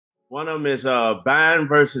One of them is buying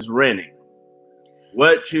versus renting.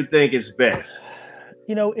 What you think is best?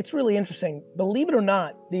 You know, it's really interesting. Believe it or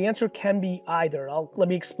not, the answer can be either. Let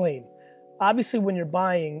me explain. Obviously, when you're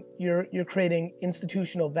buying, you're creating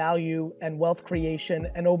institutional value and wealth creation,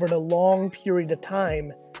 and over the long period of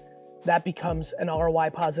time, that becomes an ROI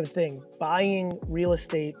positive thing. Buying real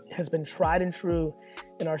estate has been tried and true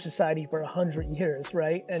in our society for 100 years,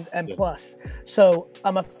 right? And plus. So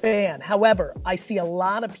I'm a fan. However, I see a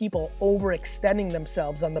lot of people overextending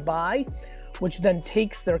themselves on the buy, which then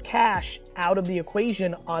takes their cash out of the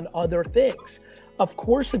equation on other things. Of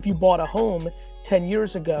course, if you bought a home 10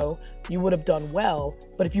 years ago, you would have done well.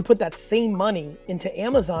 But if you put that same money into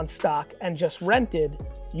Amazon stock and just rented,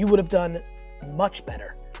 you would have done much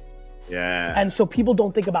better. Yeah. And so people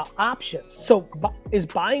don't think about options. So is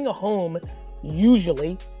buying a home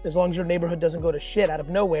usually, as long as your neighborhood doesn't go to shit out of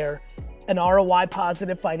nowhere, an ROI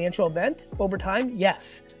positive financial event over time?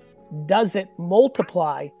 Yes. Does it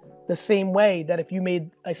multiply the same way that if you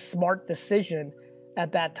made a smart decision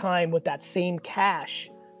at that time with that same cash?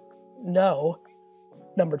 No.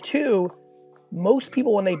 Number two, most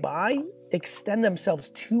people when they buy extend themselves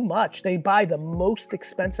too much. They buy the most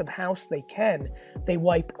expensive house they can. They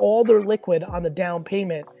wipe all their liquid on the down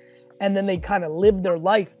payment, and then they kind of live their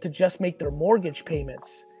life to just make their mortgage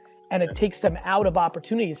payments. And it takes them out of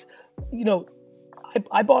opportunities. You know,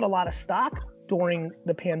 I bought a lot of stock during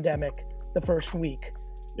the pandemic the first week.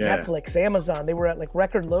 Yeah. Netflix, Amazon, they were at like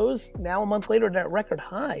record lows. Now a month later, they're at record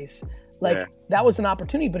highs. Like that was an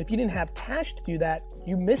opportunity, but if you didn't have cash to do that,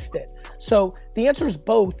 you missed it. So the answer is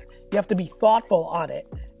both. You have to be thoughtful on it,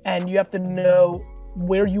 and you have to know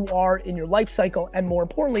where you are in your life cycle, and more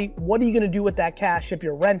importantly, what are you going to do with that cash if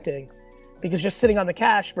you're renting? Because just sitting on the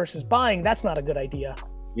cash versus buying, that's not a good idea.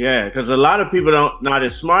 Yeah, because a lot of people not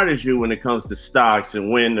as smart as you when it comes to stocks and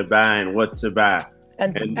when to buy and what to buy.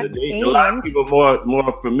 And a lot of people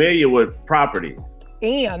more familiar with property.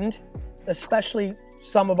 And especially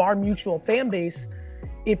some of our mutual fan base,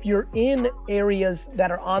 if you're in areas that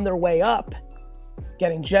are on their way up,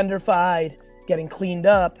 getting gentrified, getting cleaned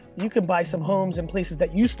up, you can buy some homes in places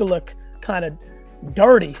that used to look kind of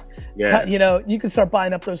dirty. Yeah. You know, you can start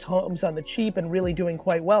buying up those homes on the cheap and really doing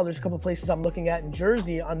quite well. There's a couple of places I'm looking at in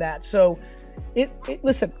Jersey on that. So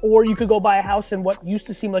listen, or you could go buy a house in what used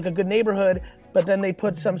to seem like a good neighborhood, but then they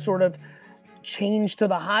put some sort of change to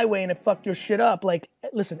the highway and it fucked your shit up. Like,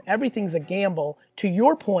 listen, everything's a gamble. To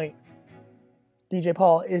your point, DJ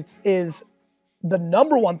Paul, is the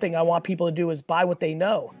number one thing I want people to do is buy what they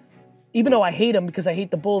know. Even though I hate them because I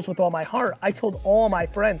hate the Bulls with all my heart, I told all my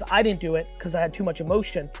friends, I didn't do it because I had too much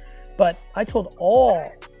emotion, but I told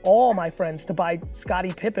all my friends to buy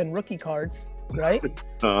Scottie Pippen rookie cards, right?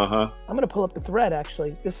 I'm gonna pull up the thread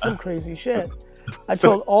actually. This is some crazy shit. I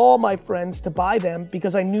told all my friends to buy them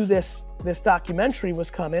because I knew this documentary was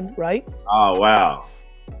coming, right? Oh, wow.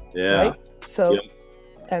 Yeah. Right? So,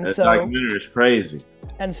 and that so documentary is crazy.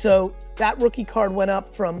 And so that rookie card went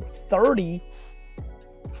up from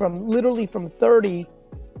literally from 30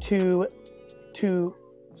 to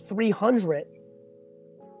 300.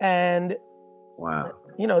 And wow,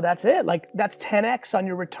 you know, that's it. Like that's 10x on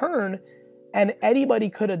your return. And anybody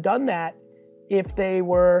could have done that if they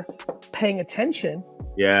were paying attention.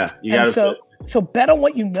 Yeah. So bet on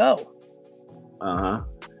what you know.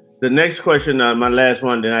 The next question, my last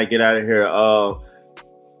one, then I get out of here.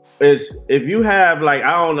 Is if you have, like,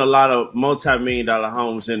 I own a lot of multi-million-dollar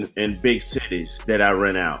homes in big cities that I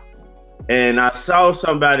rent out. And I saw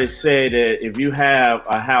somebody say that if you have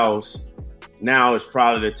a house, now is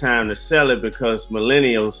probably the time to sell it because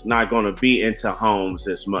millennials not going to be into homes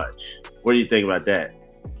as much. What do you think about that?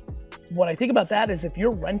 What I think about that is if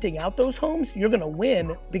you're renting out those homes, you're going to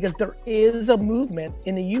win because there is a movement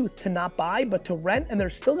in the youth to not buy, but to rent, and they're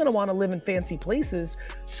still going to want to live in fancy places.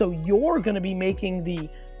 So you're going to be making the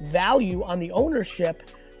value on the ownership.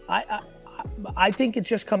 I think it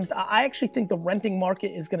just comes, I actually think the renting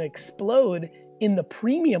market is going to explode in the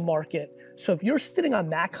premium market. So if you're sitting on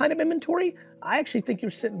that kind of inventory, I actually think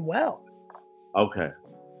you're sitting well. Okay.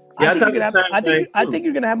 Yeah, I think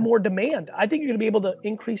you're going to have more demand. I think you're going to be able to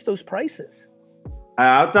increase those prices.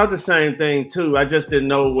 I thought the same thing too. I just didn't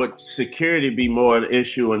know what security be more an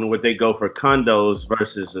issue and would they go for condos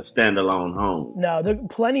versus a standalone home. No,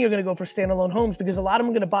 plenty are going to go for standalone homes because a lot of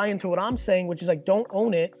them are going to buy into what I'm saying, which is like, don't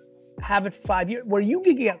own it, have it for 5 years. Where you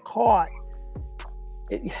could get caught,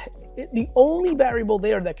 the only variable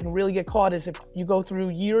there that can really get caught is if you go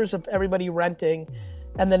through years of everybody renting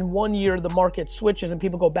and then 1 year the market switches and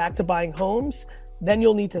people go back to buying homes, then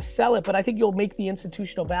you'll need to sell it. But I think you'll make the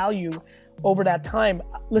institutional value over that time,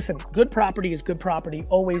 listen, good property is good property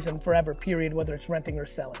always and forever, period, whether it's renting or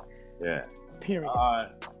selling. Yeah. Period.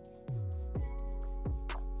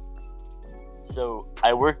 So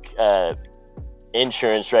I work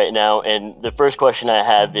insurance right now, and the first question I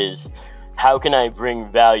have is, how can I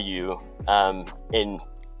bring value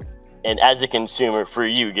and as a consumer for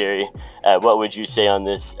you, Gary, what would you say on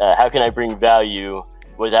this? How can I bring value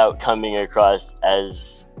without coming across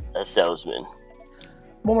as a salesman?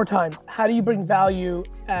 One more time. How do you bring value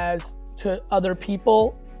as to other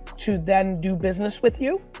people to then do business with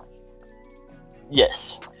you?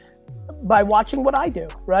 Yes. By watching what I do,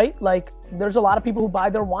 right? Like, there's a lot of people who buy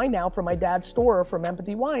their wine now from my dad's store or from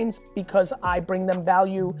Empathy Wines because I bring them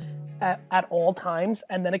value at all times,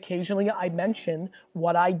 and then occasionally I mention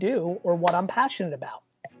what I do or what I'm passionate about,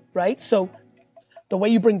 right? So the way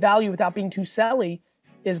you bring value without being too selly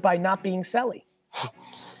is by not being selly.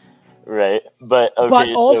 Right, but okay. But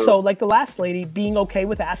also, like the last lady, being okay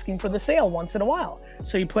with asking for the sale once in a while.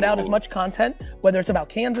 So you put out as much content, whether it's about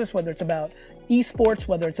Kansas, whether it's about esports,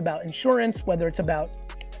 whether it's about insurance, whether it's about,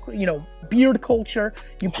 you know, beard culture.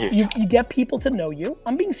 You get people to know you.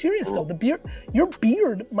 I'm being serious though. Your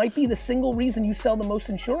beard might be the single reason you sell the most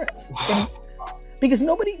insurance, because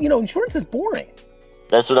nobody, you know, insurance is boring.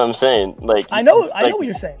 That's what I'm saying. Like, I know what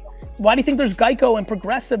you're saying. Why do you think there's Geico and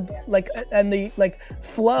Progressive, like, and the like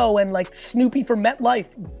Flow and like Snoopy for MetLife?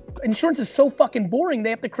 Insurance is so fucking boring. They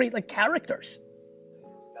have to create like characters.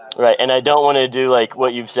 Right, and I don't want to do like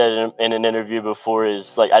what you've said in an interview before,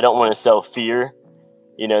 is like, I don't want to sell fear.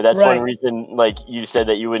 You know, that's right. One reason, like you said,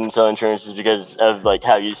 that you wouldn't sell insurance is because of like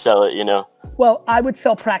how you sell it, you know? Well, I would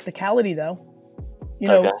sell practicality though. You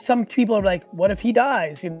know, Okay. Some people are like, what if he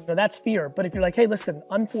dies? You know, that's fear. But if you're like, hey, listen,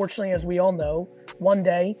 unfortunately, as we all know, one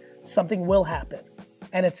day something will happen.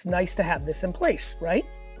 And it's nice to have this in place, right?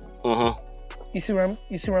 Mm-hmm. You see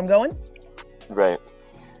where I'm going? Right.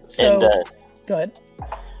 So, and, go ahead.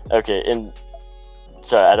 Okay, and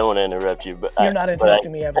sorry, I don't want to interrupt you, but You're not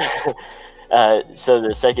interrupting me ever. So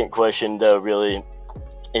the second question, though, really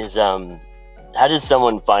is, how does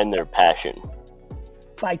someone find their passion?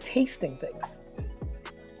 By tasting things.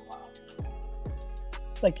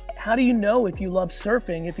 Like, how do you know if you love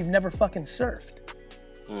surfing if you've never fucking surfed?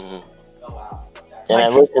 Mm-hmm. And I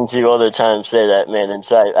listen to you all the time say that, man, and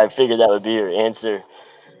so I figured that would be your answer.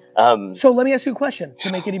 So let me ask you a question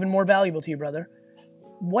to make it even more valuable to you, brother.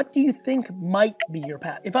 What do you think might be your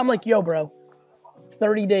path? If I'm like, yo, bro,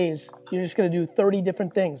 30 days, you're just going to do 30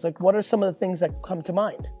 different things. Like, what are some of the things that come to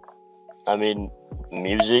mind? I mean,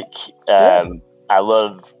 music. I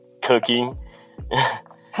love cooking.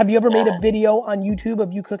 Have you ever made a video on YouTube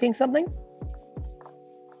of you cooking something?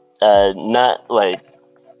 Not like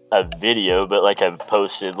a video, but like I've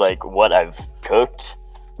posted like what I've cooked.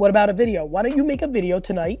 What about a video? Why don't you make a video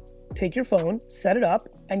tonight, take your phone, set it up,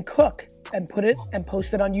 and cook, and put it and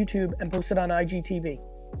post it on YouTube and post it on IGTV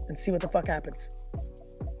and see what the fuck happens.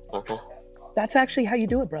 Okay. That's actually how you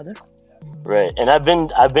do it, brother. Right, and I've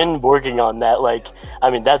been working on that. Like, I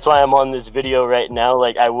mean, that's why I'm on this video right now.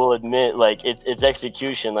 Like, I will admit, like, it's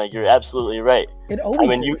execution. Like, you're absolutely right. It always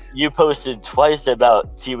I mean, is. you posted twice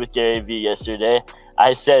about Tea with Garyvee yesterday.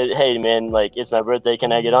 I said, hey man, like, it's my birthday,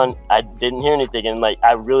 can I get on? I didn't hear anything, and like,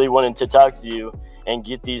 I really wanted to talk to you and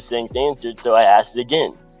get these things answered, so I asked it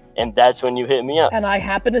again, and that's when you hit me up. And I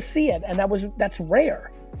happened to see it, and that's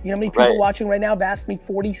rare. You know how many people watching right now have asked me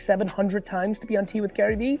 4,700 times to be on Tea with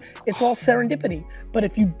Garyvee? It's all serendipity. But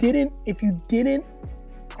if you didn't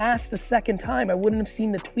ask the second time, I wouldn't have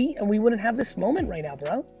seen the tweet, and we wouldn't have this moment right now,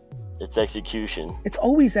 bro. It's execution. It's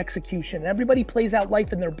always execution. Everybody plays out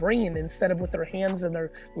life in their brain instead of with their hands and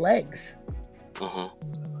their legs.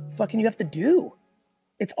 Mm-hmm. Fucking you have to do.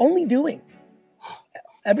 It's only doing.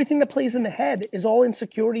 Everything that plays in the head is all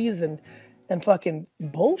insecurities and fucking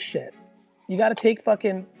bullshit. You got to take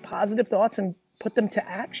fucking positive thoughts and put them to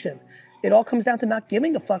action. It all comes down to not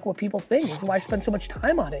giving a fuck what people think. This is why I spend so much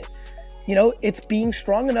time on it. You know, it's being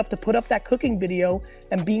strong enough to put up that cooking video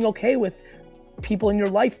and being okay with people in your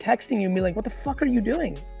life texting you and be like, what the fuck are you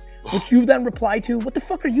doing? Which you then reply to, what the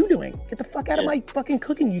fuck are you doing? Get the fuck out of my fucking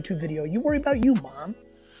cooking YouTube video. You worry about you, mom.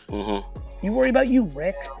 Mm-hmm. You worry about you,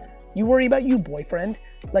 Rick. You worry about you, boyfriend.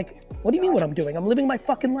 Like, what do you mean what I'm doing? I'm living my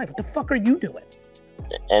fucking life. What the fuck are you doing?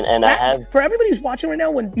 And I have... For everybody who's watching right now,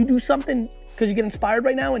 when you do something, because you get inspired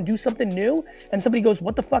right now and do something new, and somebody goes,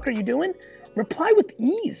 what the fuck are you doing? Reply with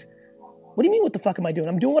ease. What do you mean, what the fuck am I doing?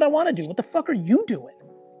 I'm doing what I want to do. What the fuck are you doing?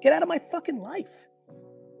 Get out of my fucking life.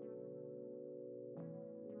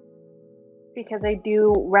 Because I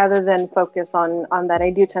do, rather than focus on that, I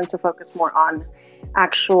do tend to focus more on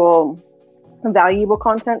actual valuable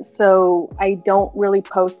content. So I don't really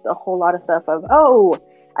post a whole lot of stuff of, oh,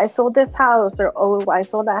 I sold this house, or oh, I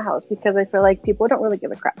sold that house, because I feel like people don't really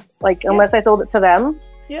give a crap. Like, unless I sold it to them,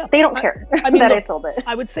 they don't care that I sold it.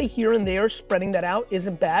 I would say here and there, spreading that out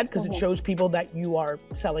isn't bad, because it shows people that you are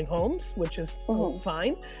selling homes, which is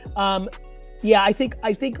fine. Yeah, I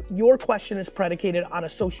think your question is predicated on a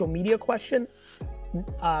social media question,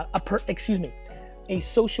 a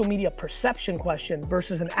social media perception question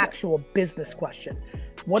versus an actual business question.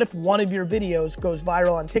 What if one of your videos goes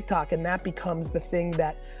viral on TikTok and that becomes the thing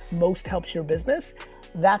that most helps your business?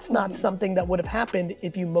 That's not something that would have happened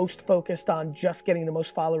if you most focused on just getting the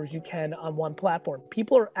most followers you can on one platform.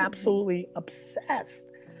 People are absolutely obsessed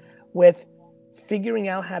with figuring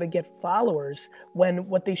out how to get followers, when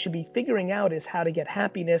what they should be figuring out is how to get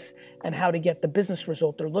happiness and how to get the business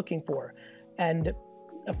result they're looking for. And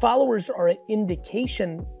followers are an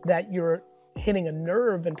indication that you're hitting a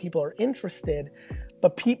nerve and people are interested,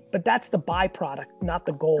 but that's the byproduct, not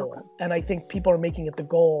the goal. And I think people are making it the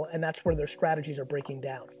goal, and that's where their strategies are breaking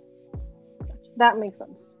down. That makes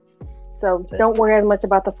sense. So don't worry as much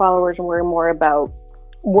about the followers and worry more about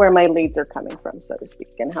where my leads are coming from, so to speak,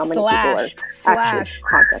 and how many people are actually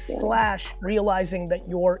contacting me. Realizing that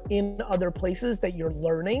you're in other places, that you're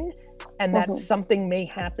learning, and that something may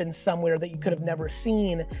happen somewhere that you could have never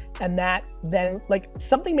seen, and that then, like,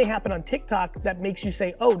 something may happen on TikTok that makes you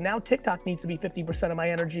say, oh, now TikTok needs to be 50% of my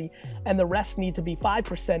energy and the rest need to be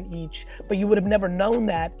 5% each, but you would have never known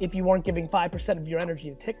that if you weren't giving 5% of your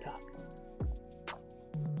energy to TikTok.